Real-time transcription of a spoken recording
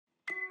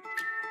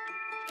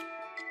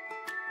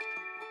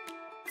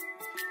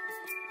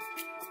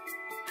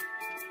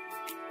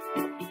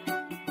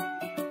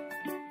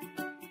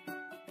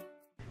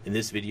In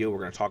this video, we're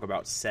going to talk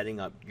about setting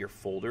up your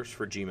folders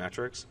for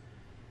GMetrix.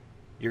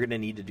 You're going to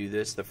need to do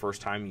this the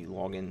first time you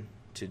log in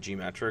to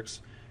GMetrix.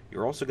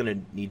 You're also going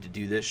to need to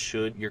do this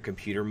should your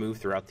computer move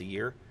throughout the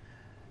year.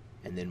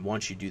 And then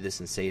once you do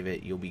this and save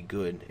it, you'll be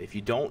good. If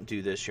you don't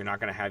do this, you're not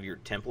going to have your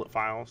template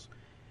files.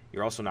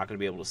 You're also not going to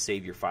be able to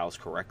save your files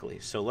correctly.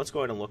 So let's go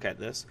ahead and look at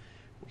this.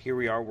 Here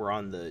we are, we're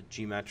on the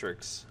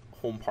GMetrix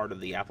home part of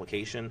the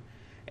application.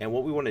 And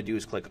what we want to do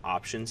is click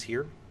Options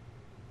here.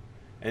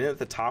 And then at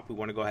the top, we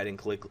want to go ahead and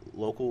click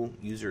Local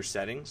User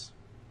Settings.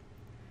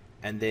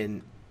 And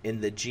then in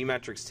the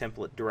GMetrix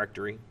template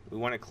directory, we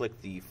want to click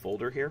the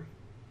folder here.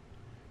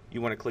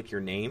 You want to click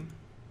your name.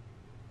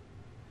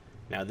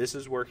 Now this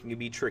is where it can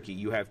be tricky.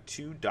 You have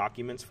two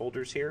documents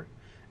folders here,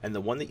 and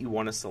the one that you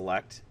want to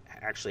select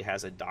actually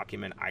has a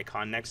document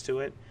icon next to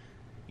it.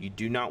 You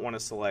do not want to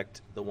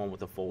select the one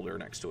with a folder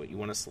next to it. You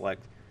want to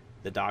select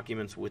the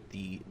documents with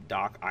the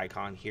doc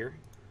icon here.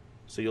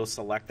 So you'll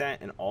select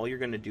that, and all you're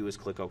going to do is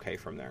click OK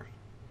from there.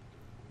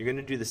 You're going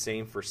to do the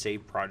same for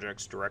Save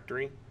Projects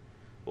directory.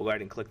 We'll go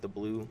ahead and click the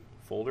blue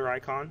folder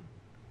icon,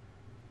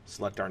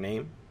 select our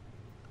name,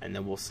 and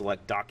then we'll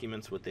select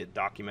documents with the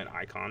document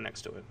icon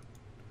next to it.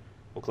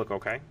 We'll click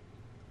OK.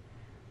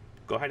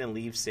 Go ahead and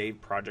leave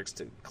Save Projects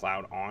to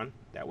Cloud on.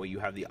 That way you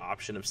have the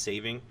option of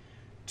saving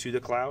to the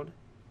cloud.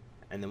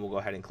 And then we'll go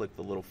ahead and click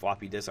the little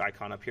floppy disk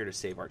icon up here to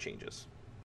save our changes.